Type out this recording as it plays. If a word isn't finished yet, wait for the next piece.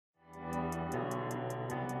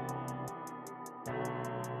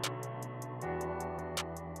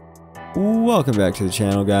Welcome back to the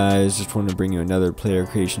channel, guys. Just wanted to bring you another player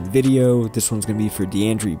creation video. This one's going to be for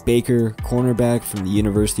Deandre Baker, cornerback from the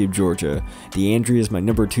University of Georgia. Deandre is my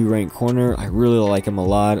number 2 ranked corner. I really like him a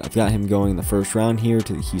lot. I've got him going in the first round here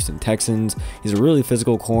to the Houston Texans. He's a really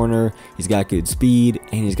physical corner. He's got good speed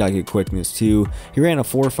and he's got good quickness too. He ran a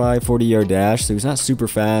 4.5 40-yard dash, so he's not super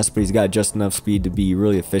fast, but he's got just enough speed to be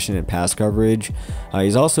really efficient at pass coverage.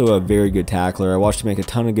 He's also a very good tackler. I watched him make a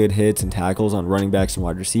ton of good hits and tackles on running backs and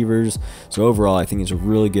wide receivers. So overall, I think he's a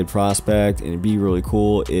really good prospect, and it'd be really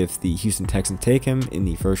cool if the Houston Texans take him in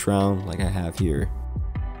the first round like I have here.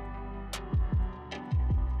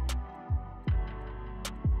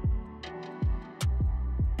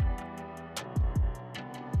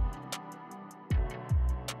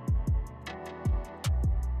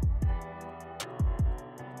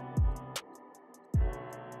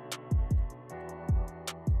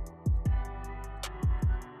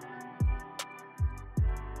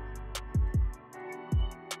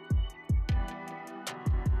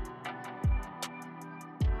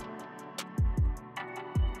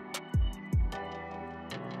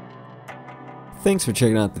 Thanks for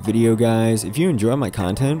checking out the video, guys. If you enjoy my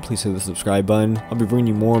content, please hit the subscribe button. I'll be bringing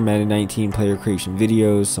you more Madden 19 player creation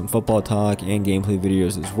videos, some football talk, and gameplay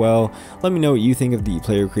videos as well. Let me know what you think of the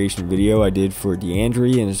player creation video I did for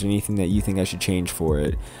Deandre, and is there anything that you think I should change for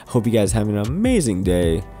it. I hope you guys have an amazing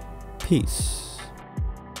day. Peace.